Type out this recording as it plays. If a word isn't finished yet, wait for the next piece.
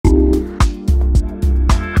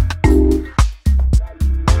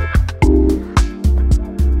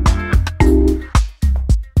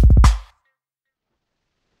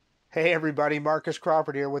Hey everybody, Marcus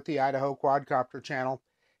Crawford here with the Idaho Quadcopter channel.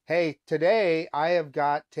 Hey, today I have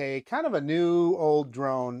got a kind of a new old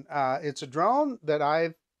drone. It's a drone that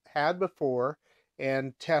I've had before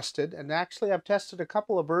and tested, and actually I've tested a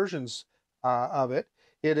couple of versions of it.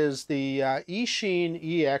 It is the Eachine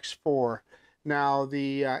EX4. Now,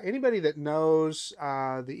 anybody that knows the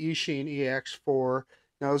Eachine EX4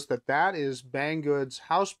 knows that that is Banggood's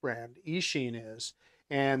house brand. Eachine is,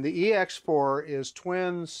 and the EX4 is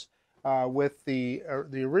twins with the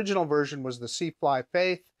original version was the C-Fly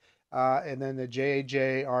Faith, and then the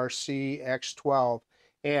JJRC X12.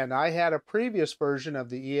 And I had a previous version of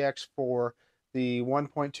the EX4, the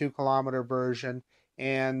 1.2 kilometer version,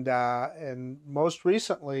 and most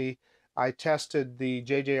recently I tested the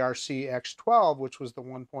JJRC X12, which was the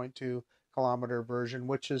 1.2 kilometer version,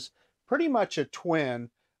 which is pretty much a twin,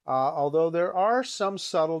 although there are some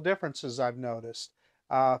subtle differences I've noticed.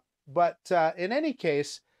 But in any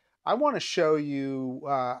case, I want to show you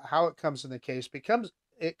how it comes in the case.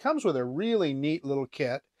 It comes with a really neat little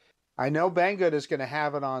kit. I know Banggood is going to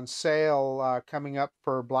have it on sale coming up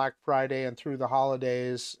for Black Friday and through the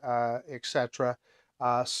holidays, etc.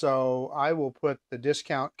 So I will put the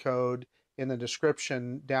discount code in the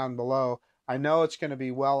description down below. I know it's going to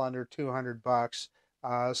be well under 200 bucks,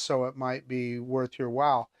 so it might be worth your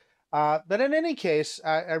while. But in any case,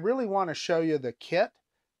 I really want to show you the kit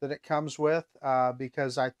that it comes with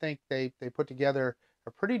because I think they put together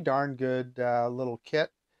a pretty darn good little kit,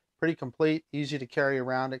 pretty complete, easy to carry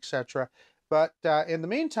around, etc. But in the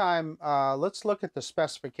meantime, let's look at the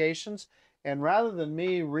specifications. And rather than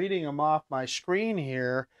me reading them off my screen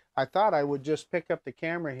here, I thought I would just pick up the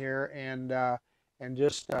camera here and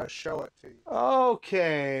just show it to you.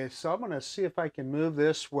 Okay, so I'm going to see if I can move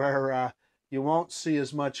this where you won't see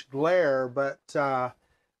as much glare, but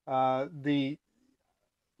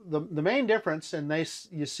the main difference, and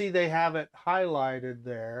you see they have it highlighted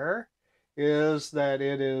there, is that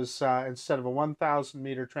it is instead of a 1,000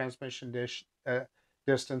 meter transmission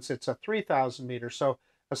distance, it's a 3,000 meters, so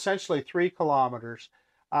essentially 3 kilometers.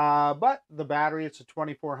 But the battery, it's a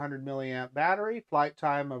 2,400 milliamp battery, flight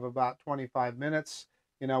time of about 25 minutes.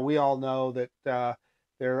 You know, we all know that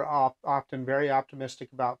they're often very optimistic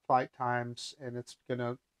about flight times, and it's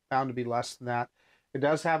bound to be less than that. It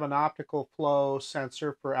does have an optical flow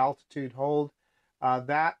sensor for altitude hold.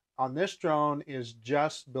 That on this drone is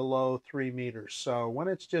just below 3 meters. So when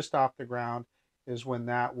it's just off the ground is when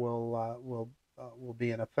that will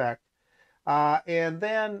be in effect. And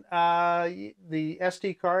then the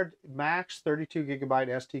SD card, max 32 gigabyte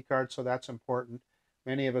SD card, so that's important.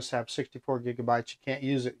 Many of us have 64 gigabytes. You can't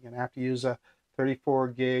use it. You're going to have to use a 34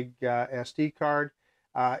 gig SD card.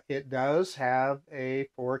 It does have a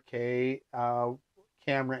 4K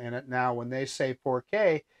camera in it. Now, when they say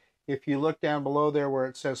 4K, if you look down below there where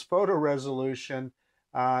it says photo resolution,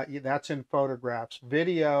 that's in photographs.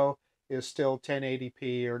 Video is still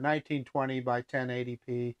 1080p or 1920 by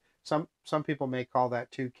 1080p. Some people may call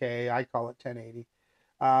that 2K. I call it 1080.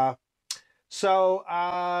 And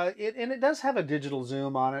it does have a digital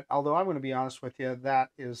zoom on it, although I'm going to be honest with you, that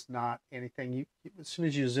is not anything. As soon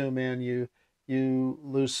as you zoom in, you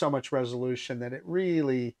lose so much resolution that it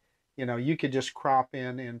really, you know, you could just crop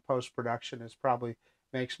in post-production. It probably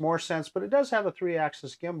makes more sense, but it does have a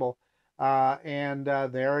 3-axis gimbal.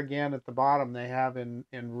 There again at the bottom, they have in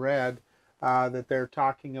red that they're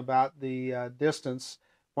talking about the distance,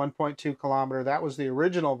 1.2 kilometer. That was the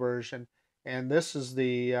original version. And this is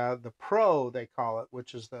the Pro, they call it,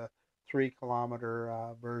 which is the 3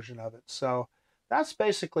 kilometer version of it. So that's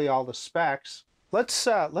basically all the specs. Let's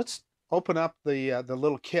open up the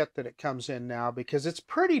little kit that it comes in now, because it's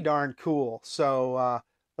pretty darn cool. So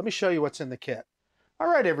let me show you what's in the kit. All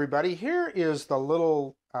right, everybody, here is the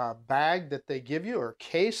little bag that they give you, or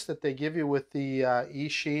case that they give you with the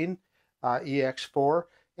Eachine EX4.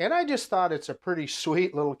 And I just thought it's a pretty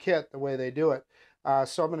sweet little kit the way they do it.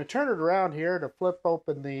 So I'm going to turn it around here to flip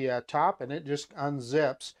open the top, and it just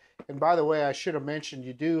unzips. And by the way, I should have mentioned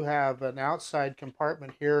you do have an outside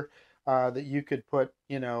compartment here that you could put,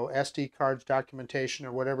 you know, SD cards, documentation,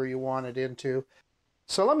 or whatever you want it into.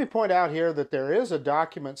 So let me point out here that there is a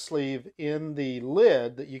document sleeve in the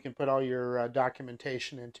lid that you can put all your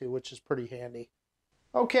documentation into, which is pretty handy.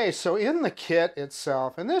 Okay, so in the kit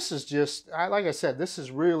itself, and this is just, like I said, this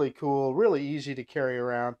is really cool, really easy to carry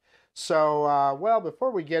around. So, well,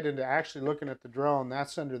 before we get into actually looking at the drone,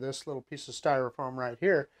 that's under this little piece of styrofoam right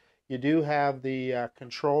here. You do have the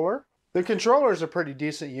controller. The controller is a pretty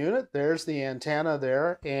decent unit. There's the antenna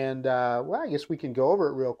there, and well, I guess we can go over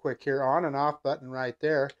it real quick here. On and off button right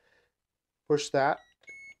there. Push that,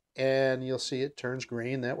 and you'll see it turns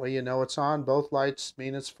green. That way you know it's on. Both lights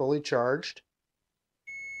mean it's fully charged.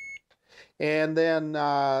 And then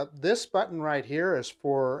this button right here is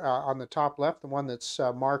for, on the top left, the one that's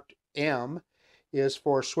marked M, is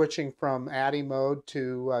for switching from ADI mode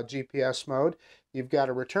to GPS mode. You've got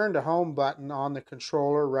a return to home button on the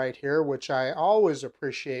controller right here, which I always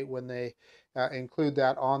appreciate when they include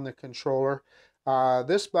that on the controller.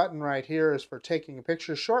 This button right here is for taking a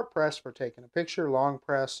picture. Short press for taking a picture, long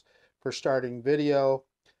press for starting video,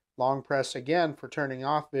 long press again for turning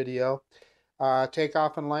off video.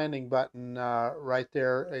 Takeoff and landing button right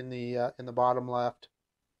there in the bottom left.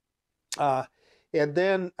 And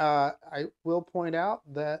then I will point out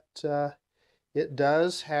that it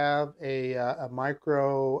does have a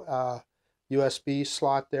micro USB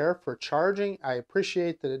slot there for charging. I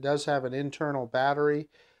appreciate that it does have an internal battery.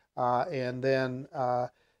 And then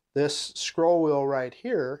this scroll wheel right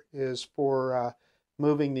here is for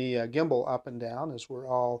moving the gimbal up and down, as we're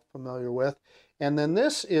all familiar with. And then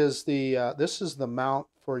this is the mount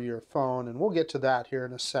for your phone, and we'll get to that here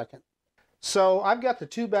in a second. So I've got the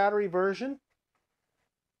 2 battery version.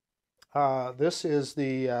 This is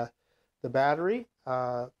the battery,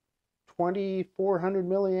 2400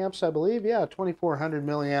 milliamps, I believe. Yeah, 2400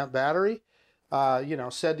 milliamp battery. You know,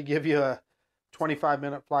 said to give you a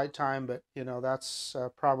 25-minute flight time, but you know that's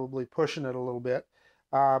probably pushing it a little bit.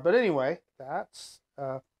 But anyway, that's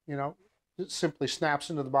you know, it simply snaps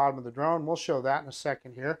into the bottom of the drone. We'll show that in a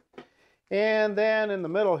second here. And then in the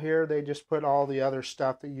middle here, they just put all the other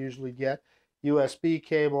stuff that you usually get. USB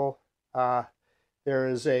cable. There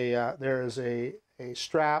is a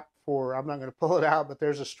strap for, I'm not going to pull it out, but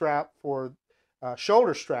there's a strap for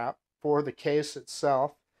shoulder strap for the case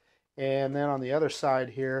itself. And then on the other side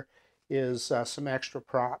here is some extra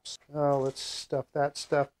props. Oh, let's stuff that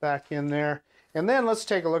stuff back in there. And then let's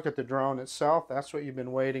take a look at the drone itself. That's what you've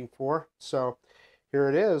been waiting for. So here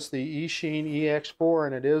it is, the Eachine EX4,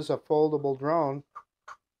 and it is a foldable drone.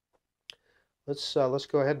 Let's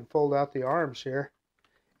go ahead and fold out the arms here.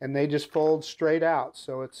 And they just fold straight out,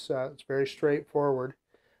 so it's very straightforward.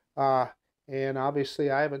 And obviously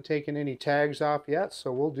I haven't taken any tags off yet,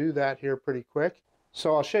 so we'll do that here pretty quick.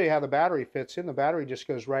 So I'll show you how the battery fits in. The battery just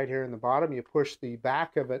goes right here in the bottom. You push the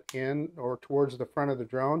back of it in or towards the front of the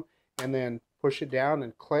drone, and then push it down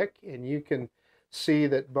and click, and you can see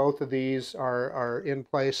that both of these are in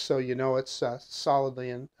place, so you know it's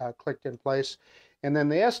solidly clicked in place. And then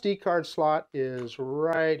the SD card slot is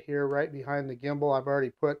right here, right behind the gimbal. I've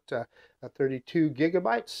already put a 32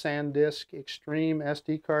 gigabyte SanDisk Extreme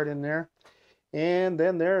SD card in there. And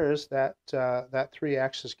then there is that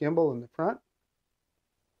 3-axis gimbal in the front.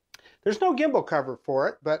 There's no gimbal cover for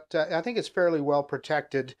it, but I think it's fairly well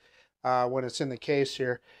protected when it's in the case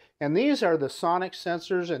here. And these are the sonic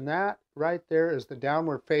sensors, and that right there is the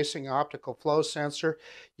downward facing optical flow sensor.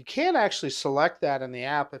 You can actually select that in the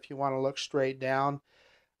app if you want to look straight down.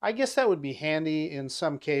 I guess that would be handy in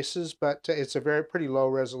some cases, but it's a pretty low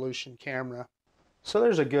resolution camera. So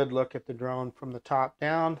there's a good look at the drone from the top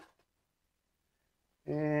down.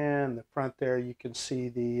 And the front there you can see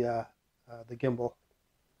the gimbal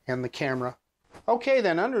and the camera. Okay,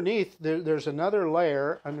 then underneath, there's another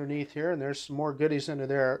layer underneath here, and there's some more goodies under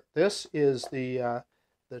there. This is the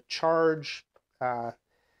charge,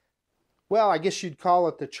 well, I guess you'd call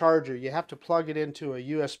it the charger. You have to plug it into a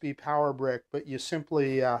USB power brick, but you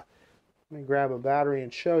simply, let me grab a battery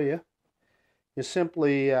and show you. You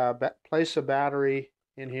simply place a battery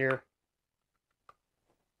in here,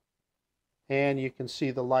 and you can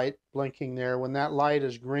see the light blinking there. When that light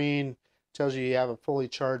is green, tells you have a fully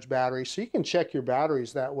charged battery, so you can check your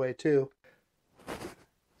batteries that way too.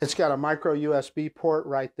 It's got a micro USB port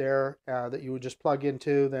right there that you would just plug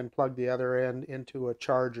into, then plug the other end into a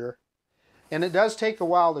charger. And it does take a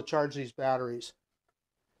while to charge these batteries.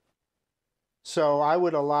 So I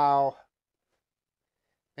would allow,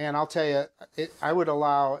 and I'll tell you, I would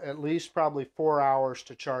allow at least probably 4 hours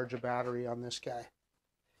to charge a battery on this guy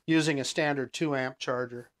using a standard 2-amp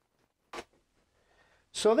charger.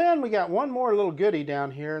 So then we got one more little goodie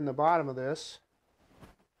down here in the bottom of this.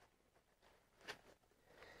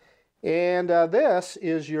 And this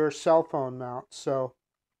is your cell phone mount. So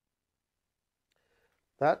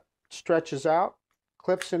that stretches out,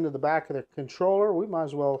 clips into the back of the controller. We might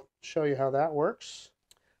as well show you how that works.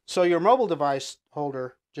 So your mobile device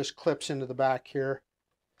holder just clips into the back here.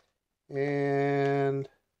 And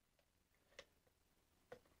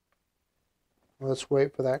let's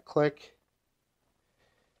wait for that click.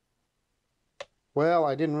 Well,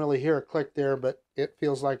 I didn't really hear a click there, but it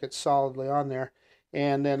feels like it's solidly on there.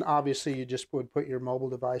 And then obviously you just would put your mobile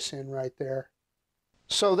device in right there.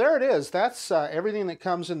 So there it is. That's everything that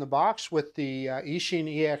comes in the box with the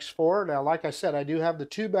Eachine EX4. Now, like I said, I do have the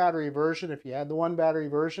 2-battery version. If you had the 1-battery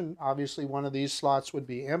version, obviously one of these slots would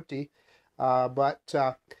be empty, but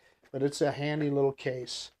it's a handy little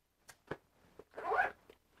case.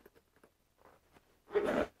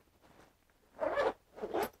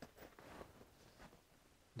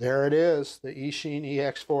 There it is, the Eachine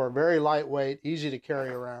EX4. Very lightweight, easy to carry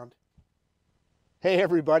around. Hey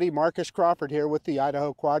everybody, Marcus Crawford here with the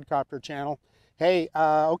Idaho Quadcopter channel. Hey,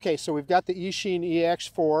 okay, so we've got the Eachine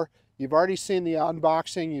EX4. You've already seen the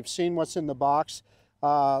unboxing. You've seen what's in the box.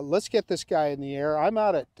 Let's get this guy in the air. I'm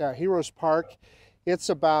out at Heroes Park. It's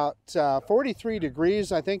about 43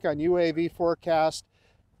 degrees, I think, on UAV forecast.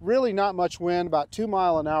 Really not much wind, about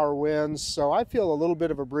 2-mile-an-hour winds. So I feel a little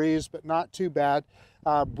bit of a breeze, but not too bad.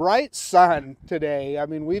 Bright sun today. I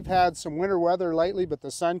mean, we've had some winter weather lately, but the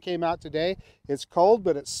sun came out today. It's cold,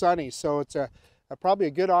 but it's sunny, so it's probably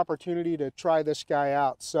a good opportunity to try this guy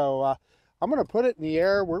out. So I'm going to put it in the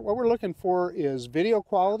air. What we're looking for is video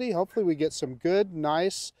quality. Hopefully we get some good,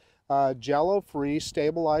 nice, jello-free,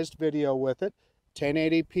 stabilized video with it,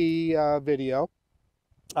 1080p video.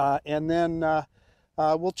 And then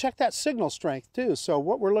we'll check that signal strength too. So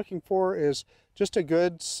what we're looking for is just a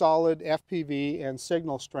good solid FPV and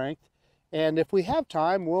signal strength. And if we have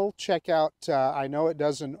time, we'll check out, I know it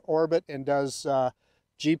does an orbit and does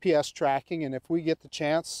GPS tracking. And if we get the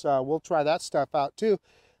chance, we'll try that stuff out too.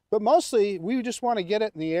 But mostly we just want to get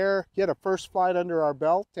it in the air, get a first flight under our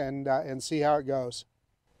belt and see how it goes.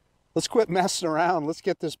 Let's quit messing around. Let's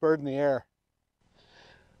get this bird in the air.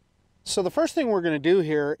 So the first thing we're going to do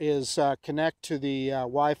here is connect to the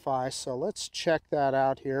Wi-Fi. So let's check that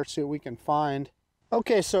out here, see what we can find.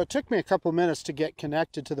 Okay, so it took me a couple minutes to get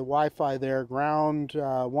connected to the Wi-Fi there, ground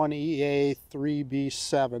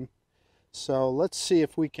 1EA3B7. So let's see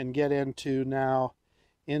if we can get into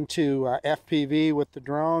FPV with the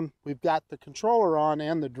drone. We've got the controller on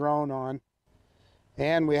and the drone on.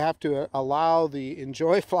 And we have to allow the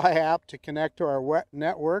EnjoyFly app to connect to our web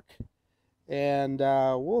network. And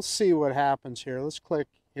we'll see what happens here. Let's click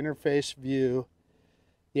interface view.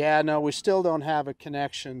 Yeah, no, we still don't have a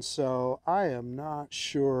connection, so I am not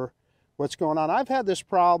sure what's going on. I've had this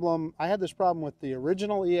problem. I had this problem with the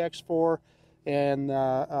original EX4 and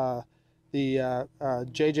the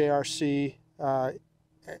JJRC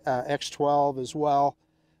X12 as well.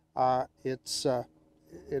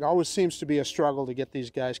 It always seems to be a struggle to get these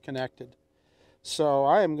guys connected. So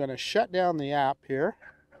I am going to shut down the app here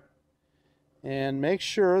and make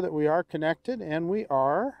sure that we are connected, and we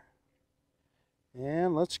are.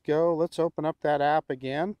 And let's go, let's open up that app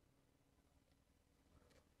again.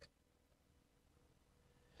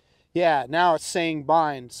 Yeah, now it's saying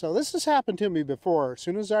bind. So this has happened to me before. As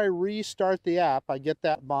soon as I restart the app, I get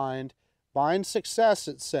that bind. Bind success,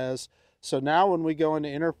 it says. So now when we go into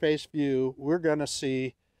interface view, we're going to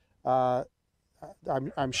see, I'm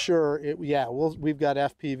sure, we've got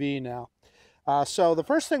FPV now. So the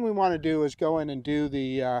first thing we want to do is go in and do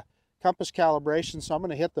the compass calibration. So I'm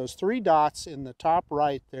going to hit those 3 dots in the top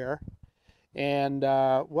right there. And,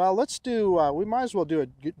 well, let's do, we might as well do a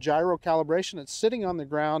gyro calibration. It's sitting on the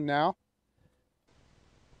ground now.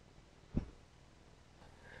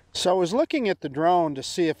 So I was looking at the drone to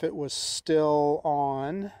see if it was still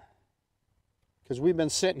on, because we've been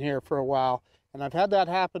sitting here for a while. And I've had that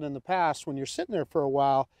happen in the past. When you're sitting there for a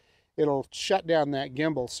while, it'll shut down that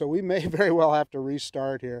gimbal. So we may very well have to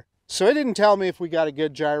restart here. So it didn't tell me if we got a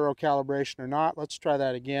good gyro calibration or not. Let's try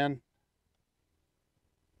that again.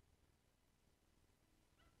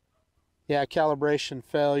 Yeah, calibration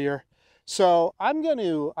failure. So I'm going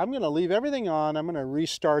to leave everything on. I'm going to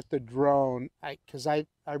restart the drone because I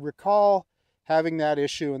recall having that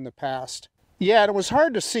issue in the past. Yeah, and it was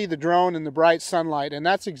hard to see the drone in the bright sunlight, and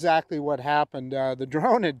that's exactly what happened. The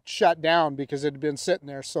drone had shut down because it had been sitting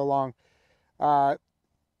there so long.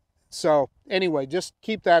 So anyway, just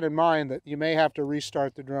keep that in mind that you may have to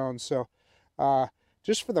restart the drone. So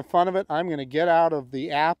just for the fun of it, I'm going to get out of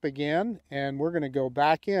the app again, and we're going to go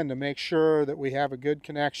back in to make sure that we have a good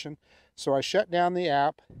connection. So I shut down the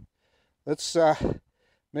app. Let's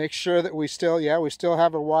make sure that we still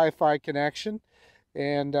have a Wi-Fi connection.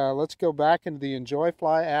 And let's go back into the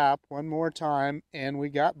EnjoyFly app one more time, and we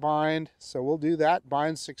got bind. So we'll do that,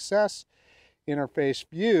 bind success, interface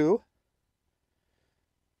view.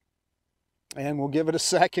 And we'll give it a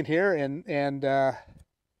second here, and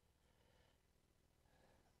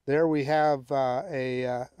there we have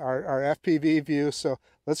our FPV view. So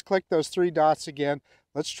let's click those 3 dots again.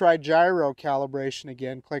 Let's try gyro calibration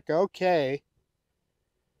again. Click OK.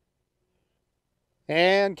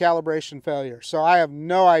 And calibration failure. So I have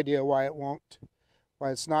no idea why it won't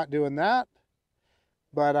why it's not doing that.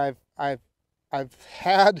 But I've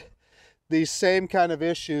had these same kind of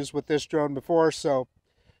issues with this drone before, so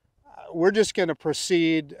we're just going to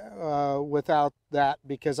proceed without that,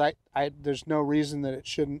 because there's no reason that it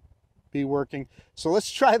shouldn't be working. So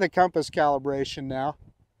let's try the compass calibration now.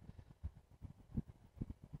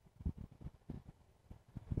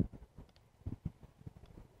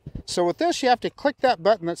 So with this, you have to click that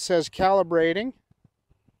button that says calibrating,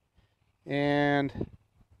 and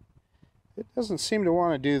it doesn't seem to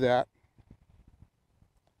want to do that.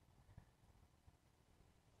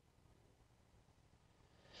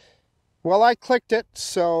 Well, I clicked it,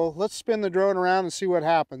 so let's spin the drone around and see what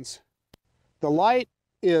happens. The light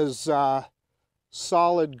is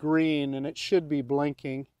solid green, and it should be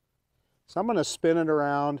blinking. So I'm going to spin it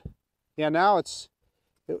around. Yeah, now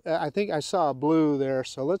I think I saw a blue there,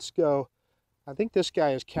 so let's go. I think this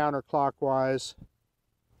guy is counterclockwise.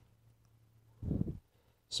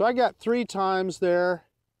 So I got 3 times there,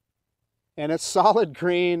 and it's solid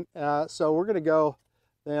green. So we're going to go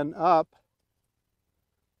then up.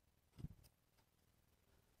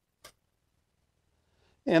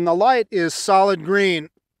 And the light is solid green.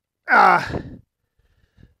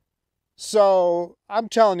 So I'm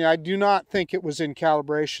telling you, I do not think it was in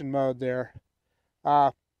calibration mode there.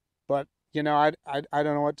 But, you know, I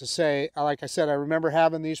don't know what to say. Like I said, I remember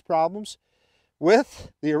having these problems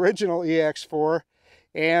with the original EX4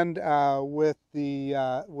 and with the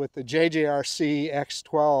JJRC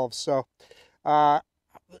X12. So,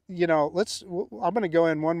 you know, I'm going to go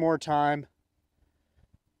in one more time.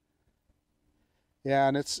 Yeah,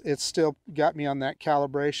 and it's still got me on that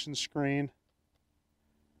calibration screen.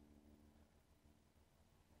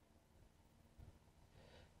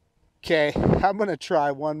 Okay, I'm going to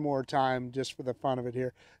try one more time just for the fun of it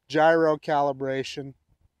here. Gyro calibration.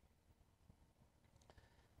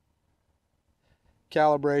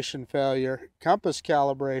 Calibration failure. Compass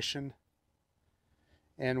calibration.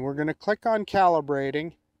 And we're going to click on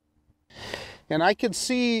calibrating. And I can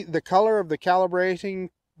see the color of the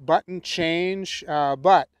calibrating button change,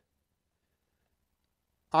 but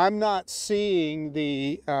I'm not seeing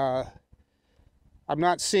the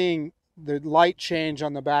light change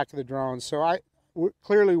on the back of the drone. So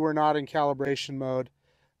clearly we're not in calibration mode.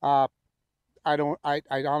 I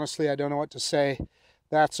honestly don't know what to say.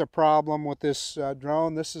 That's a problem with this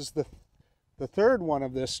drone. This is the third one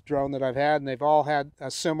of this drone that I've had, and they've all had a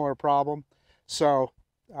similar problem. So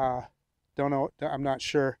don't know. I'm not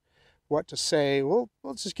sure what to say.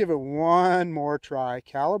 Let's just give it one more try.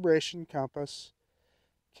 Calibration compass,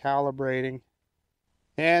 calibrating.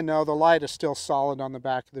 And no, the light is still solid on the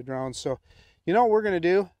back of the drone. So you know what we're going to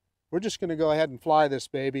do? We're just going to go ahead and fly this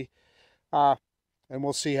baby, and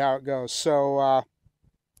we'll see how it goes. So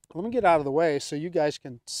let me get out of the way so you guys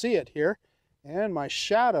can see it here. And my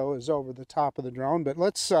shadow is over the top of the drone. But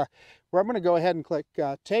I'm going to go ahead and click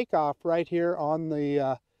takeoff right here on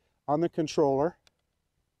the controller.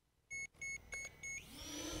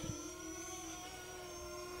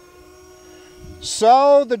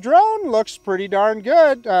 So the drone looks pretty darn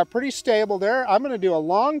good, pretty stable there. I'm going to do a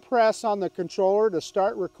long press on the controller to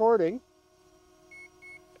start recording.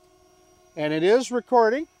 And it is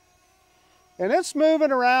recording. And it's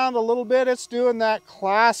moving around a little bit. It's doing that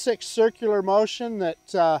classic circular motion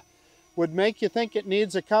that would make you think it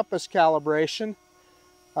needs a compass calibration.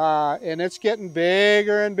 And it's getting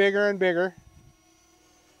bigger and bigger and bigger.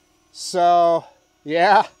 So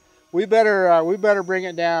yeah, we better bring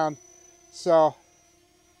it down. So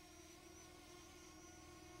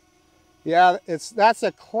yeah, that's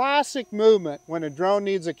a classic movement when a drone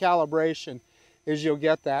needs a calibration, is you'll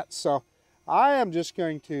get that. So I am just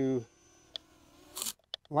going to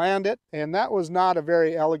land it, and that was not a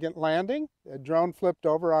very elegant landing. The drone flipped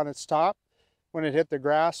over on its top when it hit the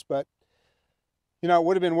grass, but you know, it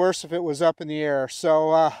would have been worse if it was up in the air.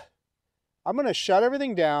 So I'm going to shut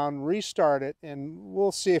everything down, restart it, and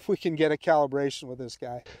we'll see if we can get a calibration with this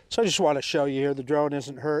guy. So I just want to show you here, the drone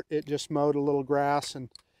isn't hurt. It just mowed a little grass and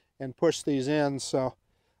pushed these in. So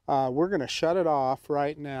we're going to shut it off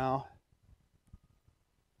right now.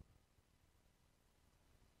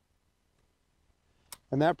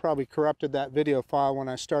 And that probably corrupted that video file when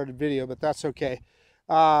I started video, but that's okay.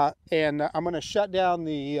 And I'm going to shut down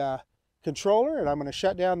the controller, and I'm going to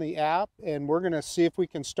shut down the app, and we're going to see if we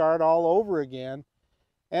can start all over again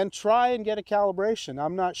and try and get a calibration.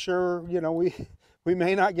 I'm not sure, you know, we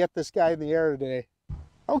may not get this guy in the air today.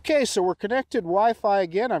 Okay, so we're connected Wi-Fi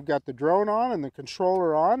again. I've got the drone on and the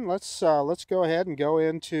controller on. Let's go ahead and go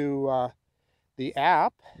into the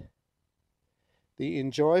app, the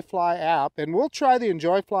Enjoy Fly app, and we'll try the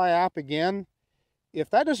Enjoy Fly app again if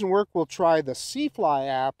that doesn't work, we'll try the C-Fly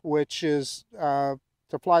app, which is to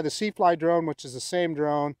fly the C-Fly drone, which is the same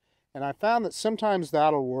drone. And I found that sometimes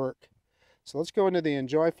that'll work. So let's go into the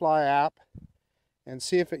Enjoy Fly app and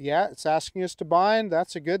see if it's asking us to bind.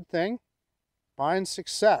 That's a good thing. Bind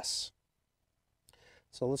success.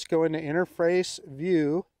 So let's go into interface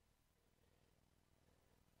view.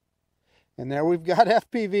 And there we've got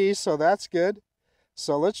FPV, so that's good.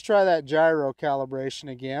 So let's try that gyro calibration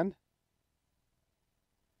again.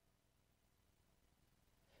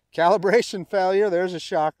 Calibration failure, there's a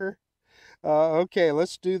shocker. Okay,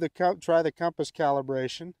 let's do try the compass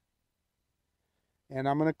calibration. And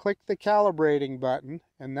I'm going to click the calibrating button,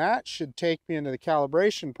 and that should take me into the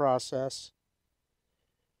calibration process.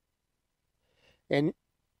 And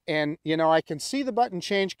you know, I can see the button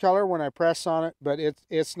change color when I press on it, but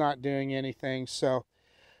it's not doing anything. So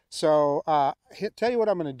tell you what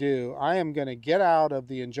I'm going to do. I am going to get out of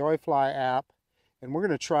the Enjoy Fly app, and we're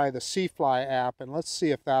going to try the C-Fly app, and let's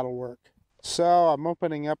see if that'll work. So I'm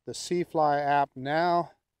opening up the C-Fly app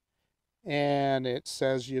now, and it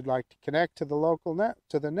says you'd like to connect to the local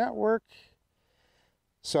network.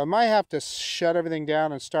 So I might have to shut everything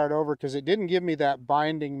down and start over because it didn't give me that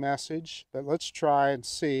binding message, but let's try and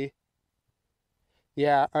see.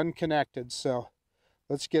 Yeah, unconnected. So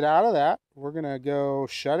let's get out of that. We're going to go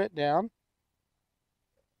shut it down.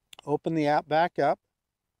 Open the app back up.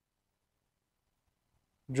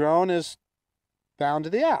 Drone is bound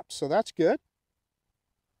to the app, so that's good.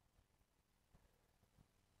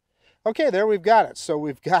 Okay, there we've got it. So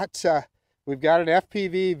we've got an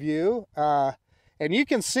FPV view, and you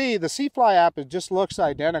can see the C-Fly app, it just looks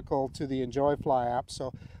identical to the Enjoy Fly app.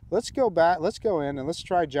 So let's go back, let's go in and let's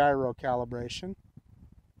try gyro calibration.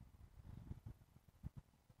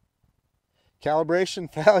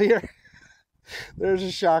 Calibration failure. There's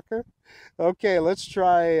a shocker. Okay, let's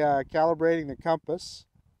try calibrating the compass.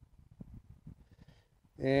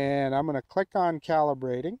 And I'm going to click on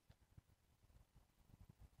calibrating.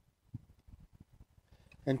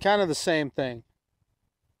 And kind of the same thing.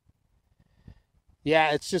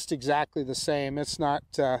 Yeah, it's just exactly the same. It's not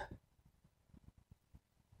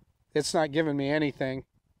giving me anything.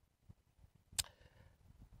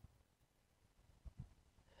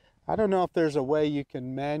 I don't know if there's a way you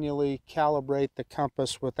can manually calibrate the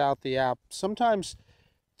compass without the app. Sometimes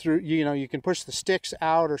through, you know, you can push the sticks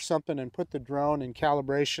out or something and put the drone in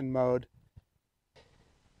calibration mode.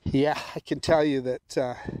 Yeah, I can tell you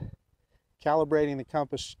that calibrating the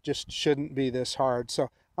compass just shouldn't be this hard. So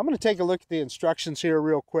I'm going to take a look at the instructions here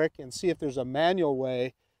real quick and see if there's a manual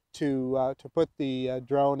way to put the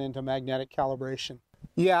drone into magnetic calibration.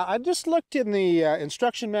 Yeah, I just looked in the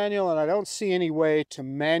instruction manual and I don't see any way to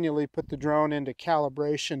manually put the drone into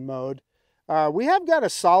calibration mode. We have got a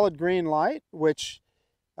solid green light, which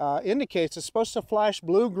indicates it's supposed to flash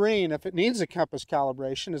blue-green if it needs a compass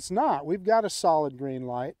calibration. It's not. We've got a solid green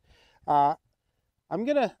light. I'm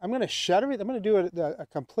gonna shut everything. I'm gonna do a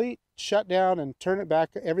complete shutdown and turn it back,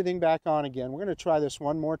 everything back on again. We're gonna try this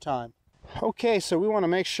one more time. Okay, so we want to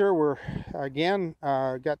make sure we're again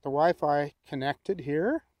got the Wi-Fi connected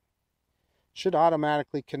here. Should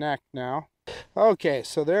automatically connect now. Okay,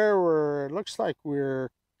 so it looks like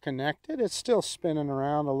we're connected. It's still spinning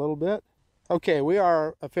around a little bit. Okay, we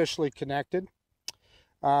are officially connected.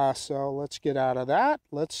 So let's get out of that.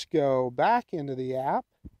 Let's go back into the app.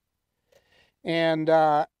 And,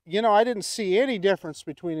 you know, I didn't see any difference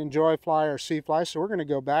between Enjoy Fly or C-Fly, so we're going to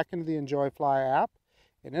go back into the Enjoy Fly app.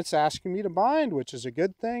 And it's asking me to bind, which is a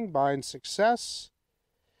good thing. Bind success.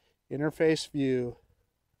 Interface view.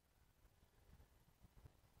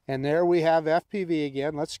 And there we have FPV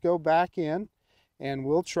again. Let's go back in, and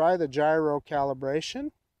we'll try the gyro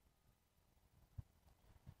calibration.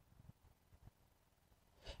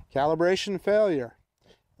 Calibration failure.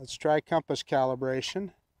 Let's try compass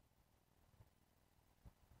calibration.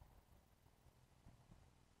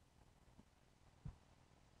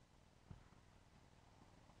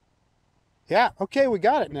 Yeah, okay, we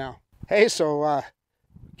got it now. Hey, so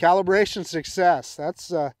calibration success.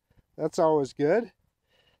 That's always good.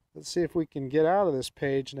 Let's see if we can get out of this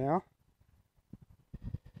page now.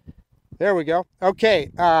 There we go. Okay,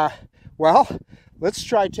 well, let's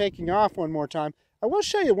try taking off one more time. I will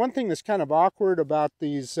show you one thing that's kind of awkward about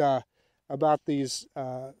these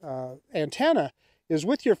antenna is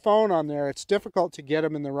with your phone on there, it's difficult to get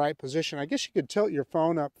them in the right position. I guess you could tilt your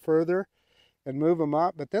phone up further and move them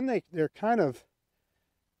up, but then they're kind of,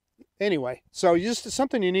 anyway, so just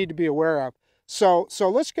something you need to be aware of. So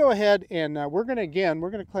let's go ahead and we're going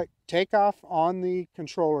to click take off on the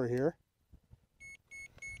controller here.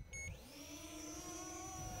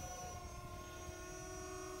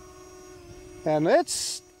 And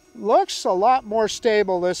it looks a lot more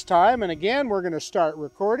stable this time. And again, we're going to start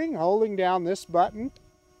recording, holding down this button.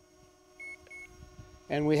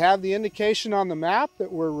 And we have the indication on the map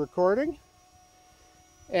that we're recording.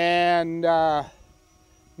 And no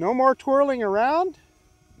more twirling around.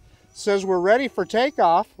 It says we're ready for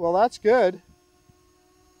takeoff. Well, that's good,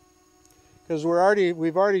 because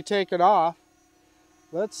we've already taken off.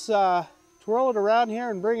 Let's twirl it around here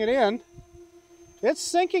and bring it in. It's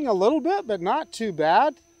sinking a little bit, but not too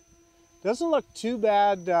bad. Doesn't look too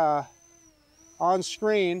bad on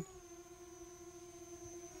screen.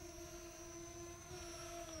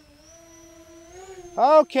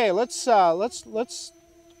 Okay, let's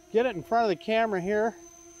get it in front of the camera here.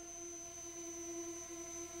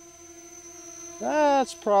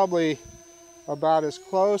 That's probably about as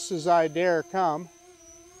close as I dare come.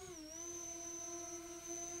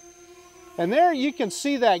 And there you can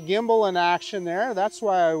see that gimbal in action there. That's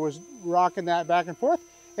why I was rocking that back and forth.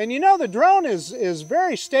 And you know, the drone is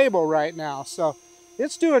very stable right now, so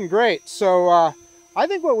it's doing great. So I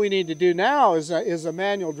think what we need to do now is a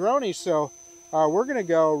manual droney. So we're going to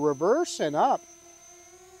go reverse and up.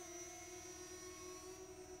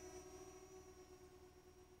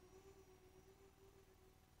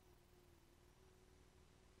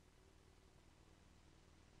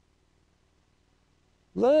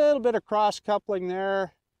 Little bit of cross coupling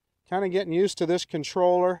there, kind of getting used to this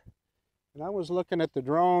controller. And I was looking at the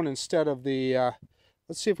drone instead of the,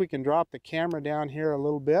 let's see if we can drop the camera down here a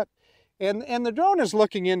little bit. And the drone is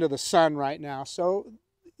looking into the sun right now, so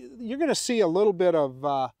you're going to see a little bit of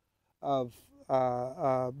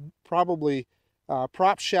probably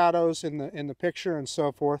prop shadows in the picture and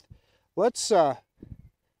so forth. Let's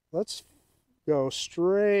go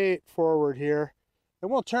straight forward here. And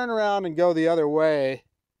we'll turn around and go the other way,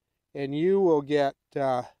 and you will get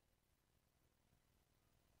kind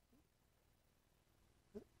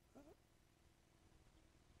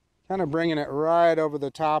of bringing it right over the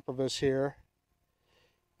top of us here.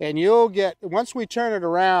 And you'll get, once we turn it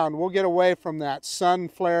around, we'll get away from that sun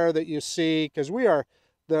flare that you see, because the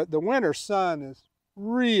winter sun is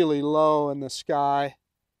really low in the sky.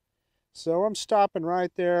 So I'm stopping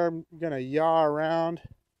right there. I'm going to yaw around.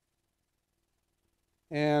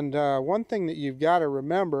 And one thing that you've got to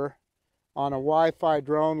remember on a Wi-Fi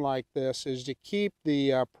drone like this is to keep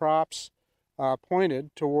the props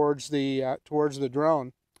pointed towards the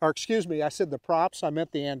drone. Or excuse me, I said the props, I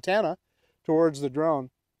meant the antenna towards the drone.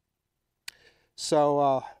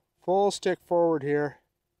 So full stick forward here.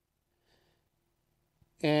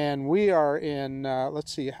 And we are in,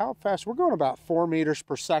 let's see, how fast? We're going about 4 meters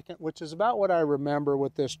per second, which is about what I remember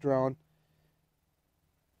with this drone.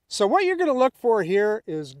 So what you're going to look for here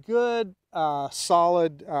is good,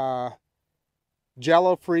 solid,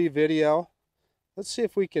 jello-free video. Let's see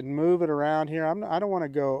if we can move it around here. I don't want to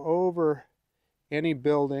go over any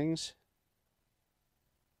buildings.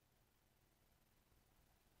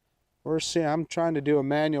 I'm trying to do a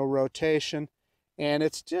manual rotation, and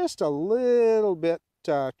it's just a little bit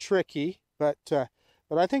tricky, but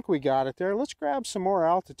I think we got it there. Let's grab some more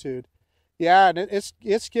altitude. Yeah, and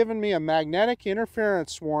it's given me a magnetic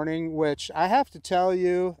interference warning, which I have to tell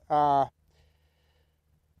you,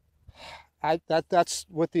 that's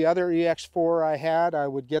with the other EX4 I had. I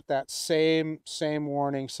would get that same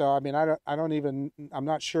warning. So I mean, I'm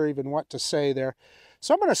not sure even what to say there.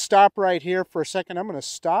 So I'm going to stop right here for a second. I'm going to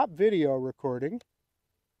stop video recording,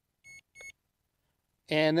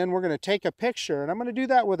 and then we're going to take a picture, and I'm going to do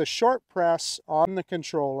that with a short press on the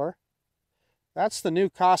controller. That's the new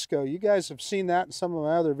Costco. You guys have seen that in some of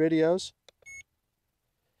my other videos.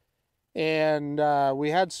 And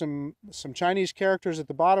we had some Chinese characters at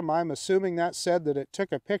the bottom. I'm assuming that said that it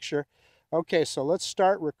took a picture. Okay, so let's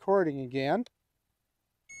start recording again.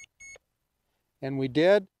 And we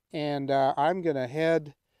did. And I'm going to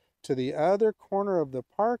head to the other corner of the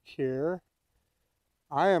park here.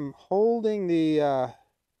 I am holding the...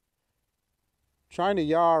 trying to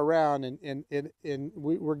yaw around, and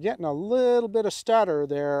we're getting a little bit of stutter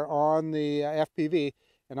there on the FPV,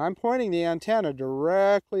 and I'm pointing the antenna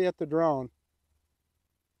directly at the drone.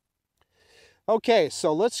 Okay,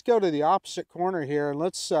 so let's go to the opposite corner here, and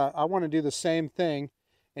I want to do the same thing.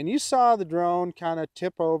 And you saw the drone kind of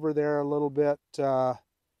tip over there a little bit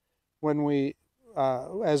when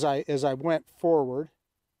as I went forward.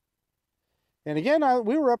 And again,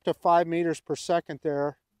 we were up to 5 meters per second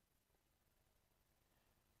there.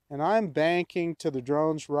 And I'm banking to the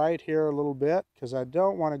drone's right here a little bit because I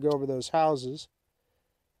don't want to go over those houses.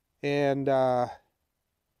 And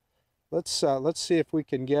let's see if we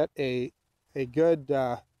can get a good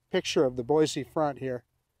picture of the Boise front here.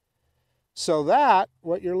 So that,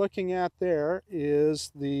 what you're looking at there,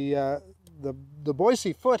 is the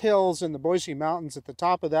Boise foothills and the Boise Mountains. At the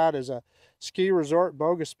top of that is a ski resort,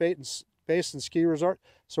 Bogus Basin Ski Resort.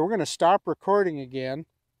 So we're going to stop recording again.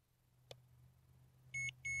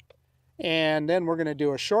 And then we're going to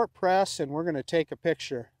do a short press and we're going to take a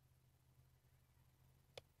picture.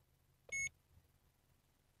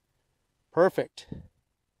 Perfect.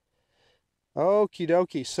 Okie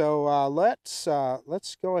dokie. So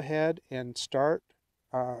let's go ahead and start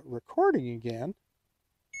recording again.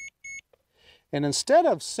 And instead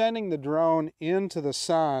of sending the drone into the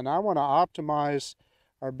sun, I want to optimize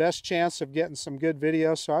our best chance of getting some good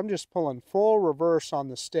video. So I'm just pulling full reverse on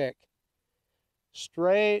the stick,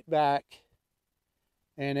 straight back,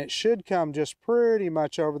 and it should come just pretty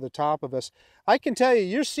much over the top of us. I can tell you,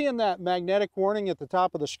 you're seeing that magnetic warning at the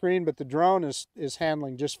top of the screen, but the drone is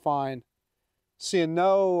handling just fine. Seeing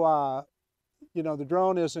no, you know, the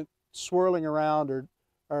drone isn't swirling around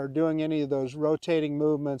or doing any of those rotating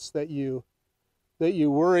movements that you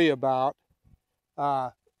worry about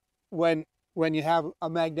when you have a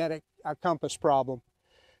magnetic compass problem.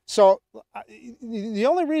 So the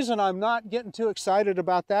only reason I'm not getting too excited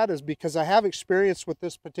about that is because I have experience with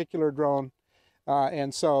this particular drone,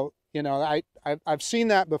 and so, you know, I've seen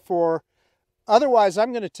that before. Otherwise,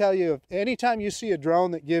 I'm going to tell you, if anytime you see a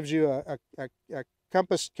drone that gives you a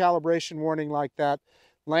compass calibration warning like that,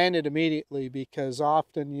 land it immediately, because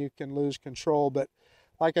often you can lose control. But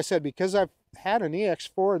like I said, because I've had an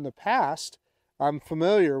EX4 in the past, I'm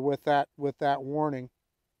familiar with that warning.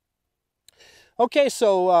 Okay,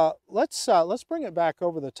 so let's bring it back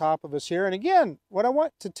over the top of us here. And again, what I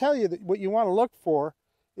want to tell you, that what you want to look for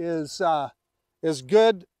is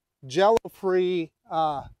good jello-free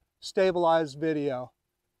stabilized video.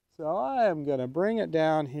 So I am going to bring it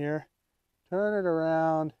down here, turn it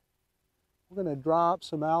around. We're going to drop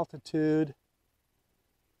some altitude.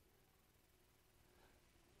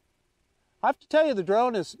 I have to tell you, the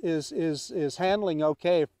drone is handling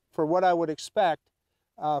okay for what I would expect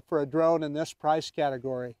for a drone in this price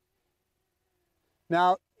category.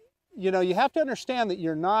 Now, you know, you have to understand that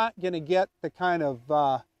you're not going to get the kind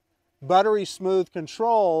of buttery smooth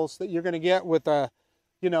controls that you're going to get with a,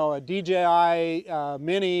 you know, a DJI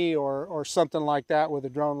Mini or something like that with a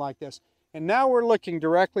drone like this. And now we're looking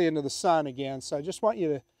directly into the sun again, so I just want you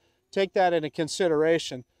to take that into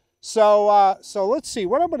consideration. So so let's see,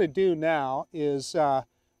 what I'm going to do now is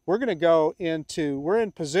we're going to go into, we're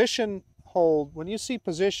in position hold. When you see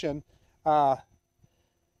position, that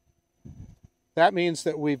means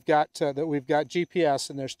that we've got GPS,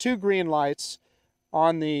 and there's two green lights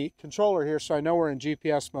on the controller here, so I know we're in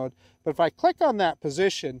GPS mode. But if I click on that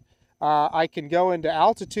position, I can go into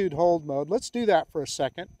altitude hold mode. Let's do that for a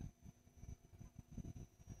second.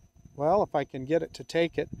 Well, if I can get it to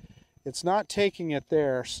take it. It's not taking it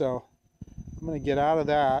there, so I'm going to get out of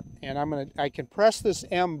that, and I can press this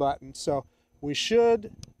M button. So we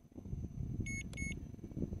should,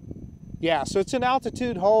 yeah, so it's in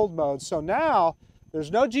altitude hold mode. So now there's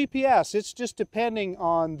no GPS. It's just depending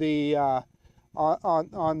on the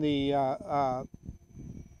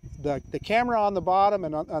the camera on the bottom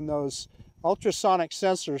and on those ultrasonic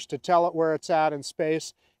sensors to tell it where it's at in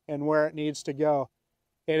space and where it needs to go.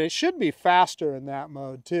 And it should be faster in that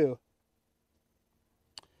mode too.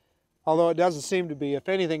 Although it doesn't seem to be. If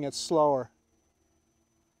anything, it's slower.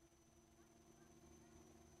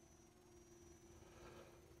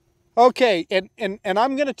 Okay, and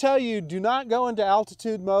I'm going to tell you, do not go into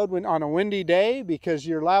altitude mode when on a windy day, because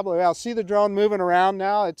you're liable to see the drone moving around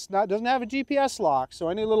now. Doesn't have a GPS lock, so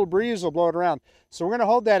any little breeze will blow it around. So we're going to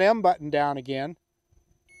hold that M button down again,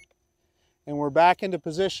 and we're back into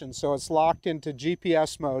position, so it's locked into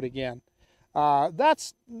GPS mode again.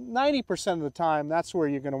 That's 90% of the time, that's where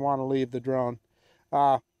you're going to want to leave the drone.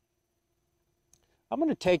 I'm going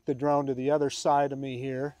to take the drone to the other side of me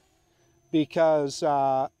here, because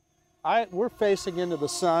we're facing into the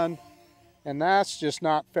sun, and that's just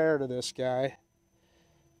not fair to this guy.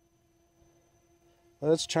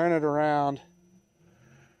 Let's turn it around.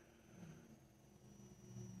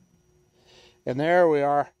 And there we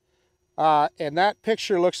are. And that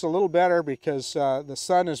picture looks a little better because the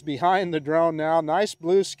sun is behind the drone now. Nice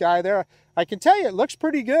blue sky there. I can tell you it looks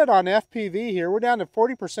pretty good on FPV here. We're down to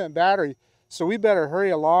 40% battery, so we better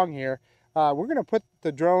hurry along here. We're going to put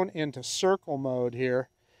the drone into circle mode here.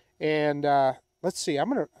 And let's see,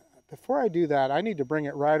 before I do that, I need to bring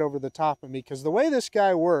it right over the top of me, because the way this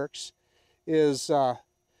guy works is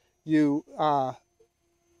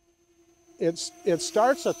it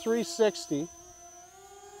starts a 360.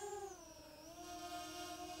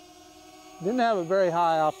 Didn't have it very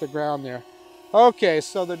high off the ground there. Okay,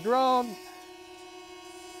 so the drone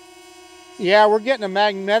Yeah, we're getting a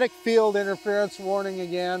magnetic field interference warning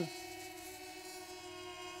again.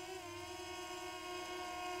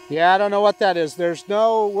 Yeah, I don't know what that is.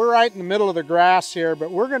 We're right in the middle of the grass here, but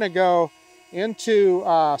we're gonna go into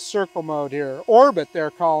circle mode here. Orbit, they're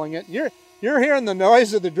calling it. You're hearing the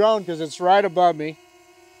noise of the drone because it's right above me.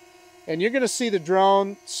 And you're gonna see the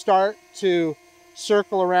drone start to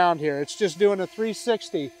circle around here. It's just doing a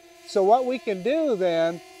 360. So what we can do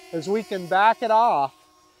then is we can back it off,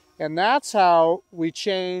 and that's how we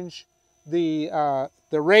change the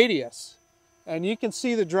radius. And you can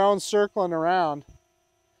see the drone circling around.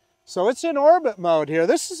 So it's in orbit mode here.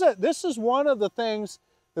 This is one of the things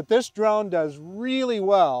that this drone does really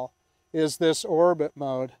well, is this orbit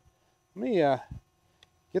mode. Let me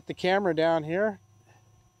get the camera down here.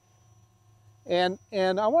 And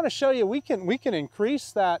I want to show you, we can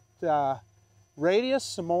increase that radius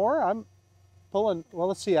some more. I'm pulling, well,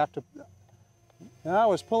 let's see, I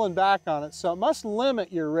was pulling back on it, so it must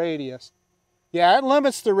limit your radius. Yeah, it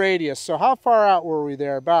limits the radius. So how far out were we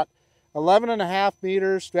there? About 11.5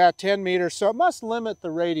 meters, about 10 meters. So it must limit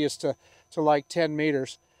the radius to like 10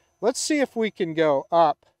 meters. Let's see if we can go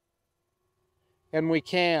up. And we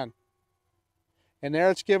can. And there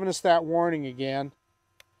it's giving us that warning again.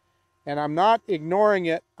 And I'm not ignoring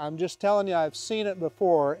it. I'm just telling you I've seen it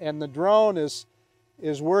before. And the drone is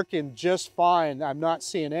working just fine. I'm not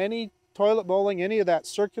seeing any toilet bowling, any of that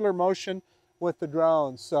circular motion with the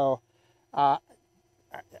drone. So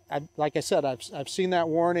like I said, I've seen that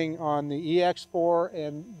warning on the EX4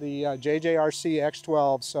 and the JJRC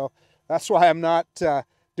X12, so that's why I'm not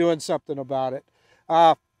doing something about it.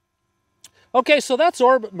 Okay, so that's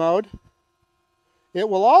orbit mode. It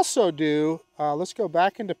will also do, let's go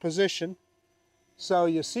back into position. So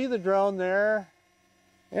you see the drone there,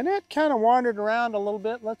 and it kind of wandered around a little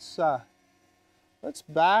bit. Let's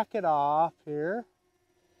back it off here,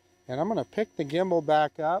 and I'm going to pick the gimbal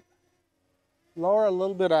back up. Lower a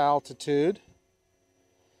little bit of altitude,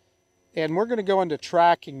 and we're going to go into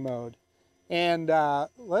tracking mode. And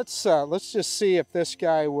let's just see if this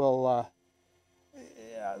guy will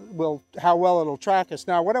how well it'll track us.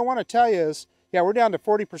 Now, what I want to tell you is, yeah, we're down to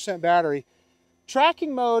 40% battery.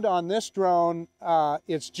 Tracking mode on this drone,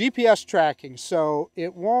 it's GPS tracking, so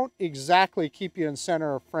it won't exactly keep you in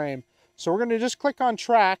center of frame. So we're going to just click on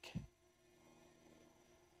track.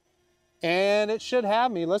 And it should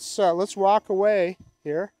have me. Let's walk away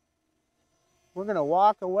here. We're going to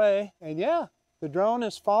walk away, and yeah, the drone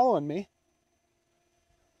is following me.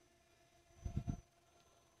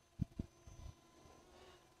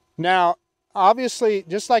 Now, obviously,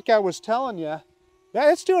 just like I was telling you,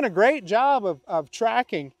 yeah, it's doing a great job of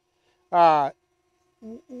tracking. What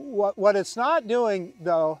it's not doing,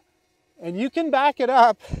 though, and you can back it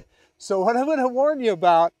up, so what I'm going to warn you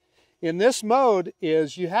about in this mode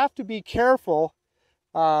is you have to be careful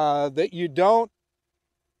that you don't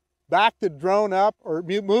back the drone up or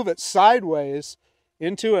move it sideways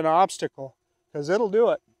into an obstacle, because it'll do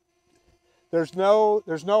it. There's no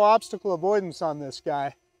obstacle avoidance on this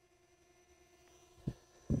guy.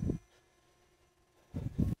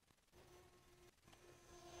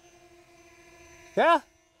 Yeah,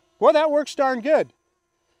 boy, that works darn good.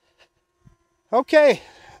 Okay,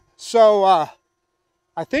 so I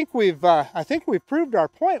think we've proved our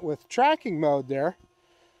point with tracking mode there.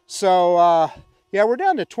 So yeah, we're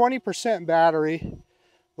down to 20% battery.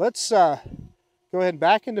 Let's go ahead and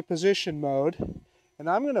back into position mode, and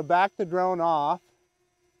I'm going to back the drone off,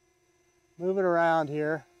 move it around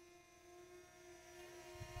here.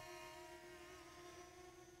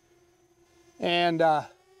 And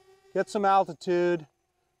get some altitude,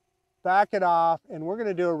 back it off, and we're going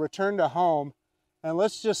to do a return to home. And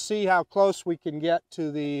let's just see how close we can get to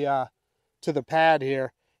the pad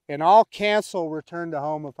here. And I'll cancel return to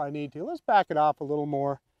home if I need to. Let's back it off a little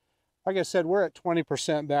more. Like I said, we're at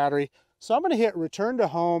 20% battery. So I'm going to hit return to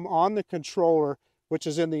home on the controller, which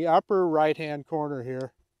is in the upper right-hand corner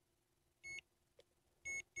here.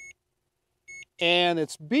 And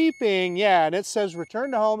it's beeping, yeah, and it says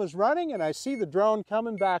return to home is running, and I see the drone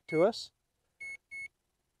coming back to us.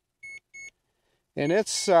 And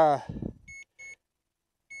it's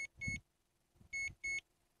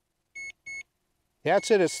that's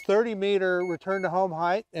it, it's 30-meter return to home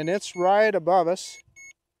height, and it's right above us.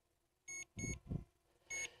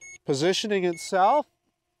 Positioning itself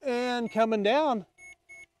and coming down.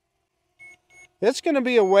 It's going to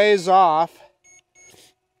be a ways off.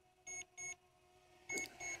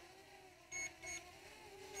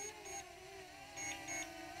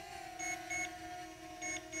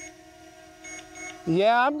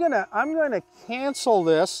 Yeah, I'm gonna cancel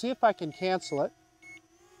this, see if I can cancel it.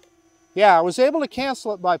 Yeah, I was able to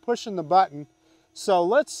cancel it by pushing the button. So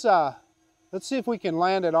let's see if we can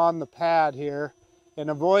land it on the pad here and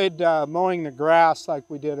avoid mowing the grass like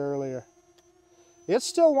we did earlier. It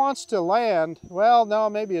still wants to land. Well, no,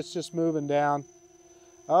 maybe it's just moving down.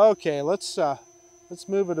 Okay, let's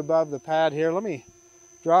move it above the pad here. Let me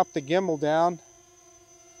drop the gimbal down.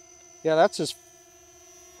 Yeah, that's as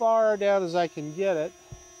far down as I can get it.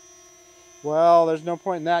 Well, there's no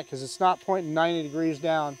point in that because it's not pointing 90 degrees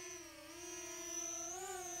down.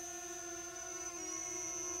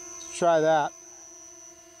 Let's try that.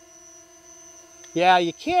 Yeah,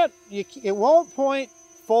 you can't, it won't point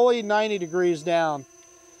fully 90 degrees down.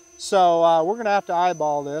 So we're gonna have to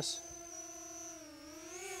eyeball this.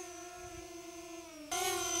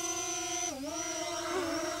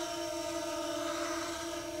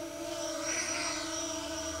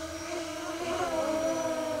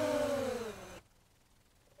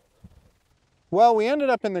 Well, we ended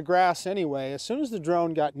up in the grass anyway. As soon as the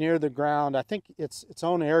drone got near the ground, I think its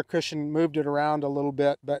own air cushion moved it around a little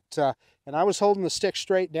bit, but and I was holding the stick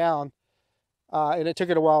straight down, and it took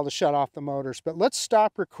it a while to shut off the motors. But let's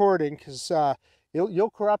stop recording because you'll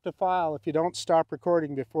corrupt a file if you don't stop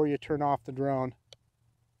recording before you turn off the drone.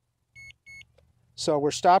 So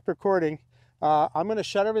we're stopped recording. I'm going to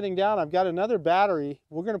shut everything down. I've got another battery.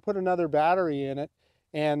 We're going to put another battery in it,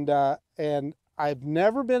 and I've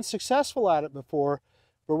never been successful at it before,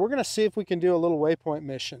 but we're going to see if we can do a little waypoint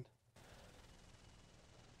mission.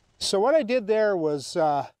 So what I did there was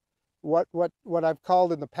what I've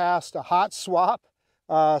called in the past a hot swap.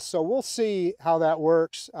 So we'll see how that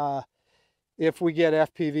works if we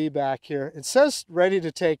get FPV back here. It says ready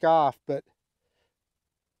to take off, but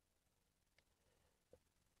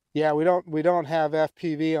yeah, we don't have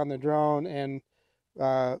FPV on the drone, and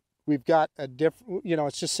we've got a different, you know,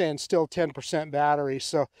 it's just saying still 10% battery.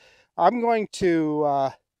 So I'm going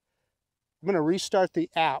to restart the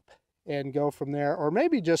app and go from there. Or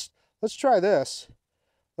maybe just, let's try this.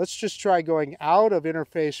 Let's just try going out of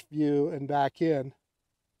interface view and back in.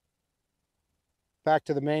 Back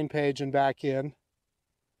to the main page and back in.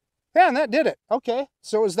 Yeah, and that did it. Okay,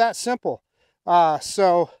 so it was that simple. Let's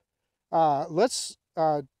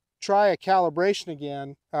try a calibration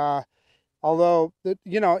again. Although,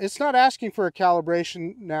 you know, it's not asking for a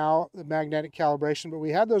calibration now, the magnetic calibration, but we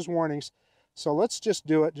had those warnings. So let's just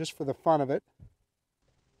do it just for the fun of it.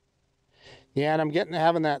 Yeah, and I'm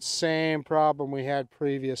having that same problem we had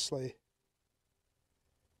previously.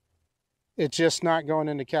 It's just not going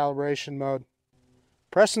into calibration mode.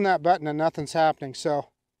 Pressing that button and nothing's happening. So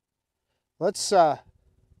let's, what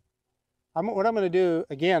I'm going to do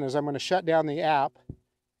again is I'm going to shut down the app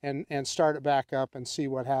and start it back up and see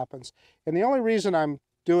what happens. And the only reason I'm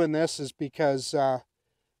doing this is because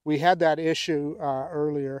we had that issue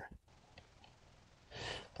earlier.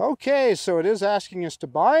 Okay, so it is asking us to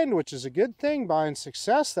bind, which is a good thing. Bind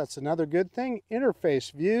success, that's another good thing.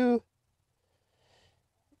 Interface view.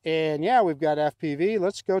 And yeah, we've got FPV.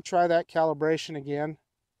 Let's go try that calibration again.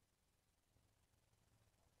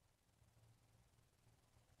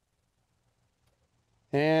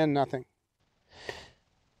 And nothing.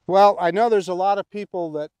 Well, I know there's a lot of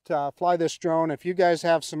people that fly this drone. If you guys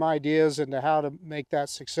have some ideas into how to make that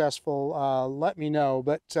successful, let me know.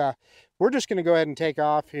 But we're just going to go ahead and take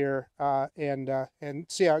off here and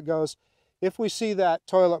see how it goes. If we see that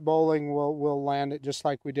toilet bowling, we'll land it just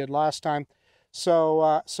like we did last time.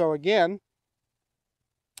 So again,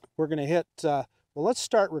 we're going to hit. Well, let's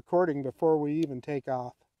start recording before we even take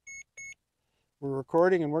off. We're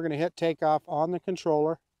recording, and we're going to hit takeoff on the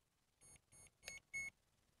controller.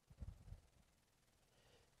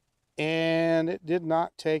 And it did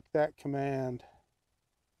not take that command.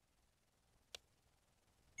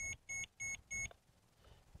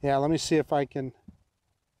 Yeah, let me see if I can.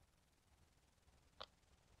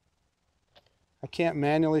 I can't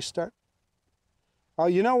manually start. Oh,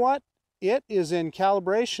 you know what? It is in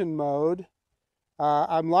calibration mode.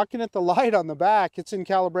 I'm looking at the light on the back. It's in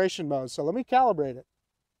calibration mode. So let me calibrate it.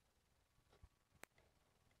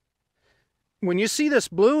 When you see this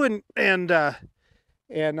blue and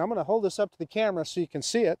I'm going to hold this up to the camera so you can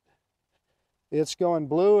see it. It's going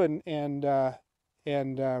blue and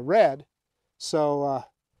red. So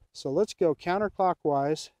let's go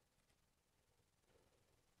counterclockwise.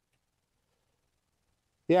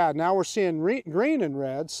 Yeah, now we're seeing green and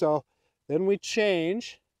red. So then we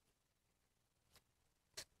change.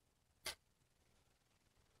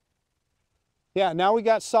 Yeah, now we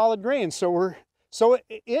got solid green. So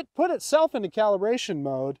it put itself into calibration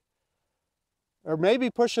mode. Or maybe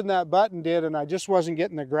pushing that button did, and I just wasn't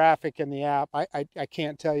getting the graphic in the app. I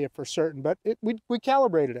can't tell you for certain, but we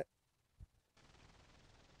calibrated it.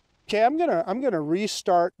 Okay, I'm gonna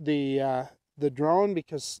restart the drone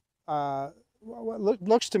because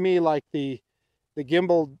looks to me like the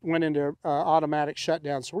gimbal went into automatic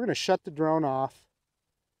shutdown. So we're gonna shut the drone off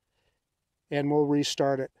and we'll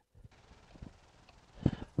restart it.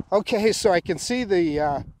 Okay, so I can see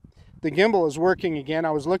the gimbal is working again.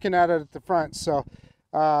 I was looking at it at the front, so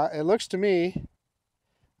it looks to me,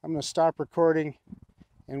 I'm gonna stop recording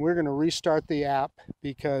and we're gonna restart the app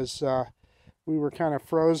because we were kind of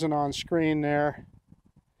frozen on screen there.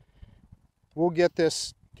 We'll get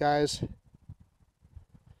this, guys.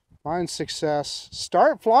 Find success.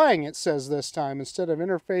 Start flying, it says this time, instead of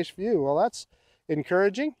interface view. Well, that's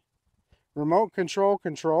encouraging. Remote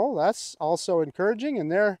control, that's also encouraging.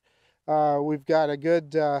 And there we've got a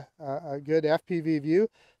good FPV view.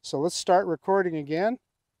 So let's start recording again.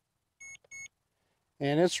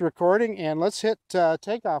 And it's recording. And let's hit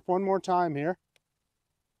takeoff one more time here.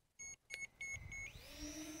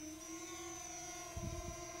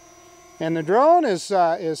 And the drone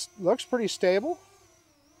looks pretty stable.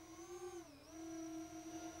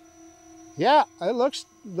 Yeah, it looks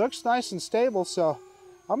nice and stable. So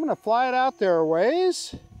I'm going to fly it out there a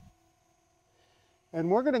ways.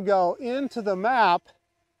 And we're going to go into the map.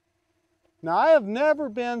 Now, I have never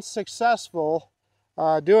been successful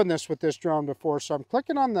doing this with this drone before. So I'm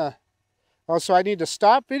clicking on the, oh, so I need to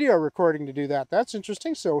stop video recording to do that. That's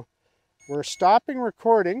interesting. So we're stopping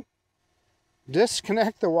recording.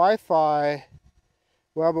 Disconnect the Wi-Fi.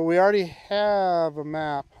 Well, but we already have a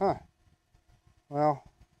map, huh? Well,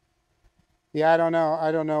 yeah,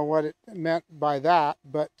 I don't know what it meant by that,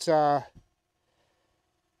 but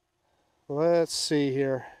let's see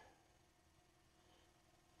here.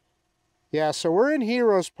 Yeah, so we're in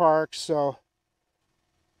Heroes Park, so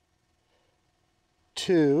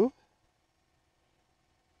 2,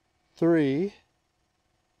 3,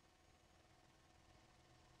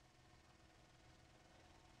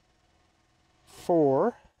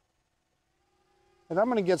 4, and I'm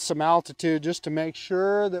going to get some altitude just to make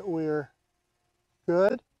sure that we're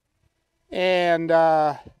good. And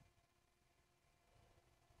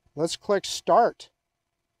let's click start.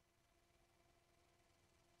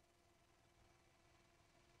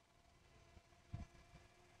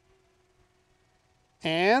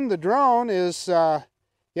 And the drone is, yeah,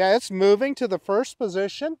 it's moving to the first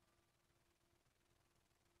position.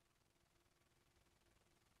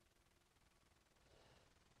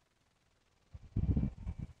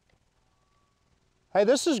 Hey,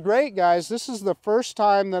 this is great, guys. This is the first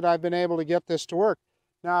time that I've been able to get this to work.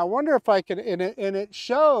 Now, I wonder if I can, and it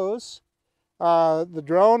shows the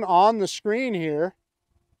drone on the screen here.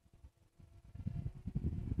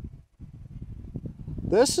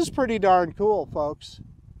 This is pretty darn cool, folks.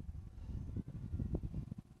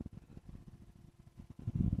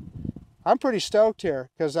 I'm pretty stoked here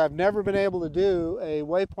because I've never been able to do a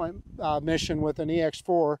Waypoint mission with an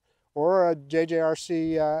EX4 or a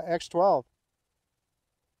JJRC X12.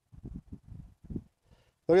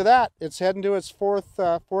 Look at that, it's heading to its fourth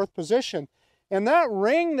position. And that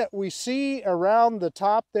ring that we see around the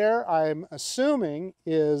top there, I'm assuming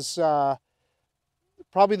is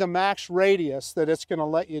probably the max radius that it's gonna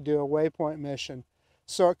let you do a Waypoint mission.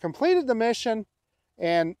 So it completed the mission,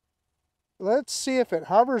 and let's see if it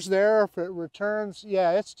hovers there, if it returns.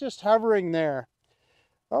 Yeah, it's just hovering there.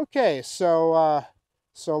 Okay, so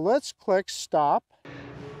let's click stop.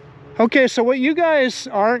 Okay, so what you guys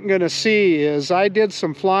aren't going to see is I did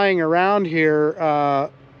some flying around here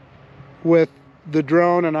with the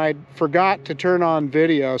drone, and I forgot to turn on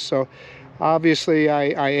video. So obviously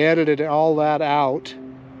I edited all that out.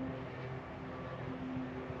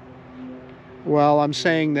 Well, I'm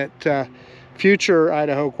saying that future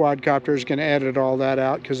Idaho Quadcopter is going to edit all that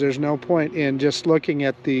out because there's no point in just looking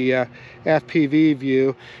at the FPV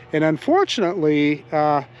view. And unfortunately,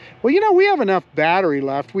 well, you know, we have enough battery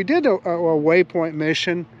left. We did a Waypoint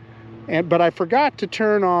mission, but I forgot to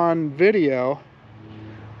turn on video.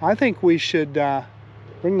 I think we should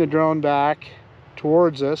bring the drone back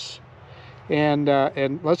towards us, and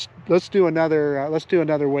let's do another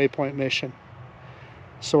Waypoint mission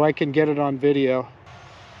so I can get it on video.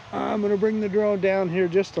 I'm going to bring the drone down here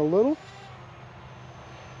just a little.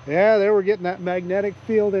 Yeah, there we're getting that magnetic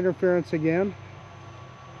field interference again.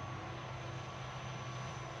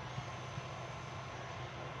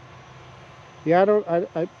 Yeah,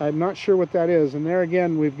 I'm not sure what that is. And there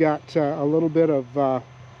again, we've got a little bit of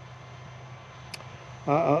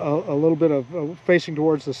facing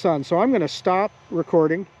towards the sun. So I'm going to stop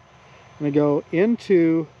recording. I'm going to go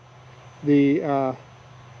into the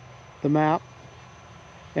map.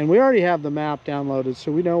 And we already have the map downloaded, so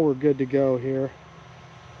we know we're good to go here.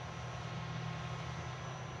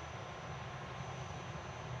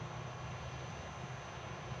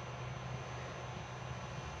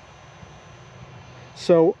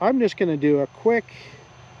 So I'm just going to do a quick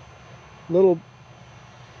little,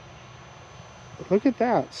 look at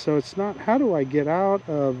that. So it's not, how do I get out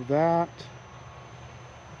of that?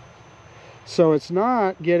 So it's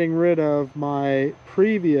not getting rid of my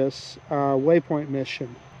previous waypoint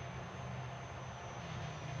mission.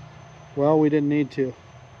 Well, we didn't need to.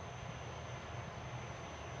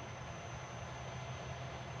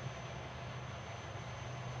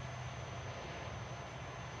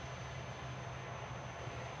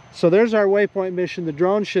 So there's our waypoint mission. The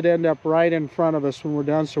drone should end up right in front of us when we're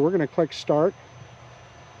done. So we're going to click start.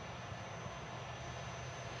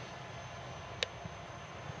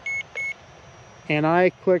 And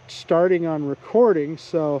I clicked starting on recording.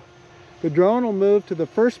 So the drone will move to the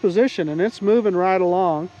first position, and it's moving right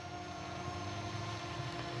along.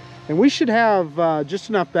 And we should have just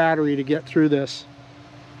enough battery to get through this.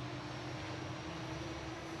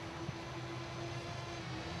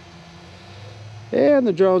 And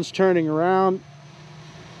the drone's turning around.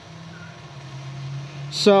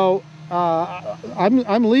 So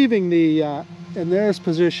I'm leaving the, and there's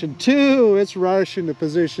position 2. It's rushing to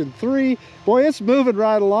position 3. Boy, it's moving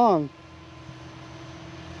right along.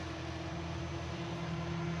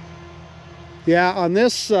 Yeah, on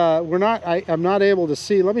this, I'm not able to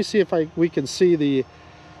see. Let me see if we can see the,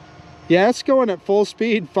 yeah, it's going at full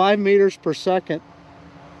speed, 5 meters per second.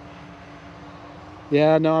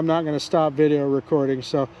 Yeah, no, I'm not going to stop video recording,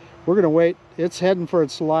 so we're going to wait. It's heading for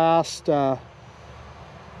its last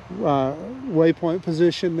waypoint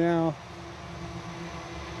position now.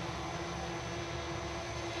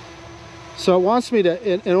 So it wants me to,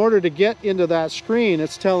 in order to get into that screen,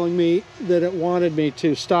 it's telling me that it wanted me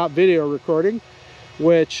to stop video recording,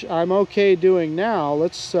 which I'm okay doing now.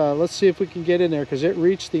 Let's see if we can get in there, because it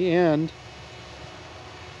reached the end.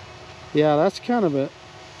 Yeah, that's kind of a,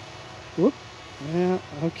 whoop. Yeah,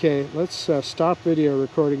 okay, let's stop video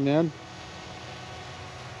recording then.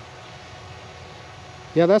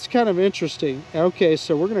 Yeah, that's kind of interesting. Okay,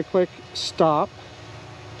 so we're going to click stop.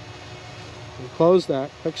 We'll close that,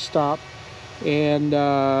 click stop. And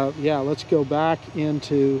yeah, let's go back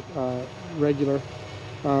into regular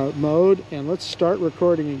mode, and let's start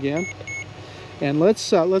recording again. And let's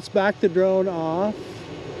back the drone off.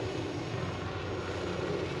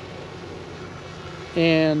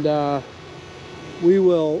 And we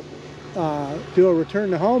will do a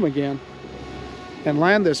return to home again and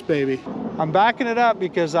land this baby. I'm backing it up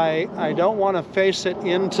because I don't want to face it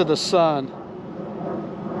into the sun.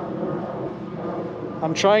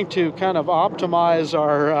 I'm trying to kind of optimize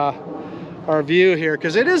our view here,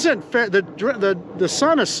 because it isn't fair. The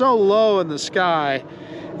sun is so low in the sky,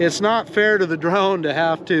 it's not fair to the drone to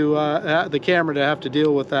have to, the camera to have to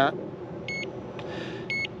deal with that.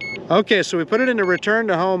 Okay, so we put it into return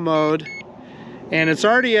to home mode, and it's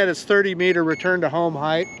already at its 30-meter return to home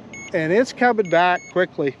height, and it's coming back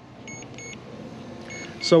quickly.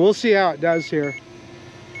 So we'll see how it does here.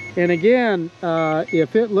 And again,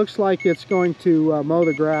 if it looks like it's going to mow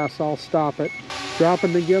the grass, I'll stop it.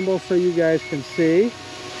 Dropping the gimbal so you guys can see.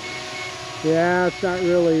 Yeah, it's not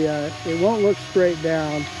really, it won't look straight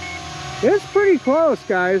down. It's pretty close,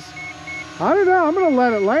 guys. I don't know, I'm gonna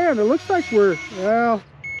let it land. It looks like well,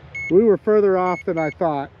 we were further off than I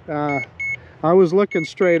thought. I was looking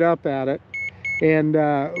straight up at it. And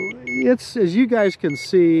it's, as you guys can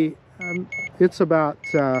see, it's about,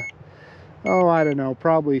 oh, I don't know,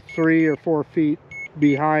 probably 3 or 4 feet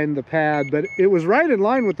behind the pad, but it was right in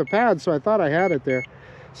line with the pad, so I thought I had it there.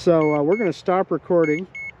 So we're going to stop recording.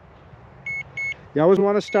 You always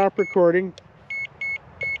want to stop recording,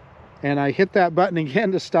 and I hit that button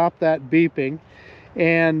again to stop that beeping.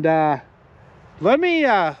 And let me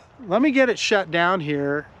get it shut down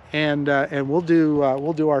here, and we'll do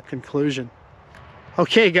our conclusion.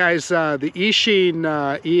 Okay, guys, the Eachine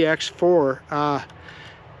EX4.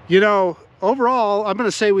 You know, overall, I'm going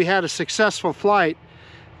to say we had a successful flight.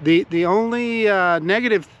 The only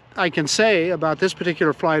negative I can say about this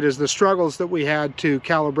particular flight is the struggles that we had to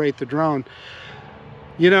calibrate the drone.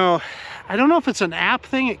 You know, I don't know if it's an app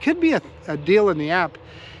thing. It could be a deal in the app.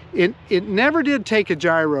 It never did take a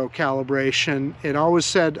gyro calibration. It always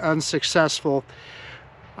said unsuccessful.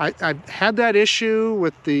 I had that issue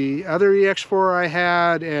with the other EX4 I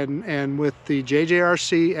had, and with the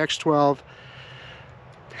JJRC X12.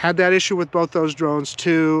 Had that issue with both those drones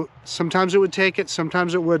too. Sometimes it would take it,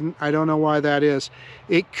 sometimes it wouldn't. I don't know why that is.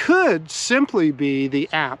 It could simply be the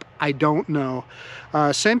app. I don't know.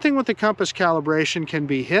 Same thing with the compass calibration, can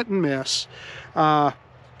be hit and miss.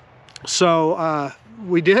 So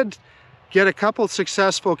we did get a couple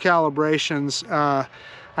successful calibrations.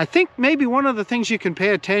 I think maybe one of the things you can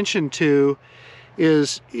pay attention to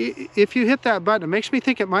is if you hit that button, it makes me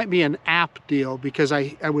think it might be an app deal, because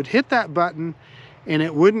I would hit that button and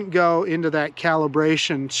it wouldn't go into that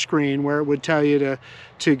calibration screen where it would tell you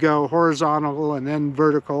to go horizontal and then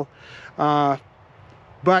vertical.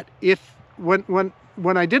 But when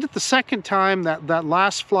I did it the second time, that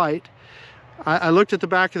last flight, I looked at the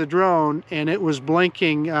back of the drone and it was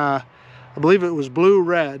blinking, I believe it was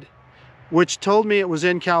blue-red, which told me it was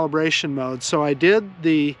in calibration mode. So I did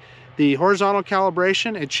the horizontal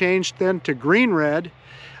calibration, it changed then to green-red.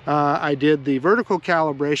 I did the vertical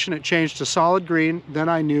calibration, it changed to solid green, then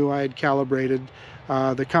I knew I had calibrated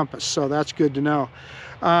the compass, so that's good to know.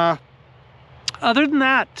 Other than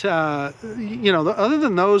that, you know, other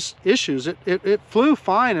than those issues, it flew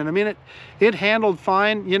fine, and I mean, it handled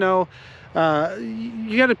fine. You know,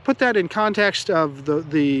 you got to put that in context of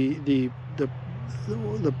the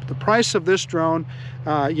price of this drone.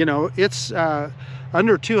 You know, it's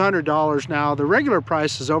under $200 now. The regular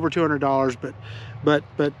price is over $200, but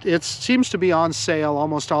it seems to be on sale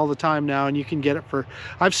almost all the time now, and you can get it for,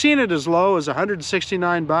 I've seen it as low as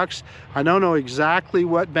 169 bucks. I don't know exactly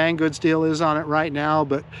what Banggood's deal is on it right now,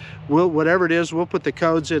 but whatever it is, we'll put the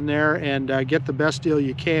codes in there and get the best deal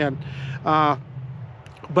you can.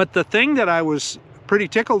 But the thing that I was pretty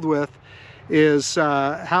tickled with is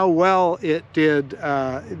how well it did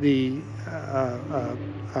the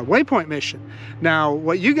Waypoint mission. Now,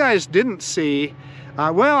 what you guys didn't see,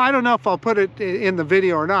 well, I don't know if I'll put it in the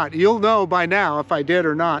video or not. You'll know by now if I did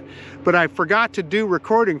or not. But I forgot to do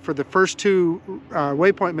recording for the first two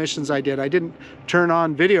Waypoint missions I did. I didn't turn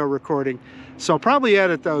on video recording. So I'll probably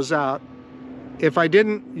edit those out. If I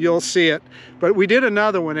didn't, you'll see it. But we did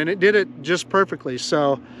another one and it did it just perfectly.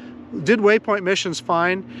 So did Waypoint missions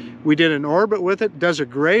fine. We did an orbit with it, does a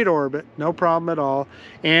great orbit, no problem at all.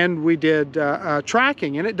 And we did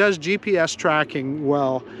tracking, and it does GPS tracking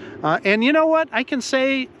well. And you know what? I can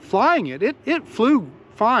say flying it flew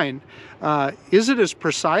fine. Is it as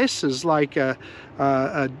precise as like a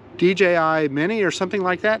DJI Mini or something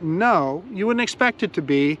like that? No, you wouldn't expect it to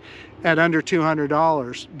be at under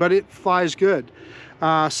 $200, but it flies good.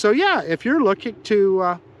 So yeah, if you're looking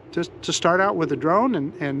to start out with a drone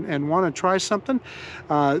and want to try something,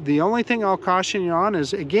 the only thing I'll caution you on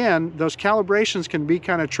is, again, those calibrations can be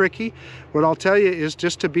kind of tricky. What I'll tell you is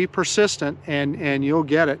just to be persistent, and you'll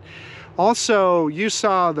get it. Also, you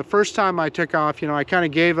saw the first time I took off, you know, I kind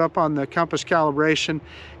of gave up on the compass calibration,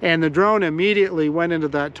 and the drone immediately went into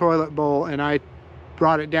that toilet bowl, and I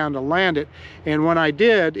brought it down to land it. And when I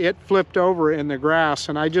did, it flipped over in the grass,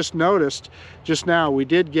 and I just noticed just now we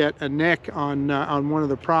did get a nick on one of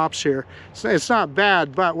the props here. It's not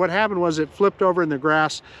bad, but what happened was it flipped over in the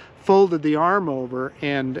grass, folded the arm over,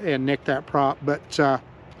 and nicked that prop. But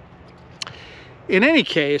in any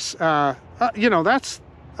case, you know, that's,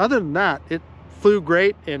 other than that, it flew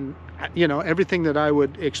great, and you know, everything that I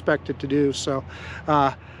would expect it to do. So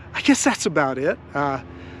I guess that's about it.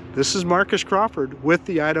 This is Marcus Crawford with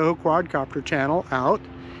the Idaho Quadcopter channel out.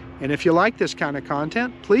 And if you like this kind of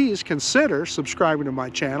content, please consider subscribing to my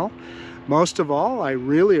channel. Most of all, I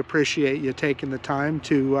really appreciate you taking the time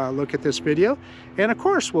to look at this video. And of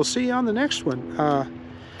course, we'll see you on the next one.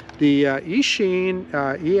 The Eachine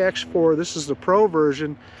EX4, this is the Pro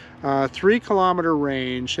version, 3-kilometer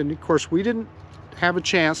range. And of course, we didn't have a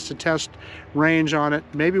chance to test range on it.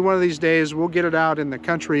 Maybe one of these days we'll get it out in the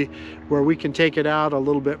country where we can take it out a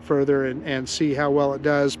little bit further and see how well it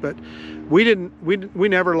does. But we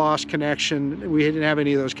never lost connection. We didn't have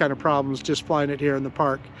any of those kind of problems just flying it here in the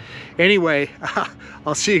park. Anyway,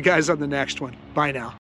 I'll see you guys on the next one. Bye now.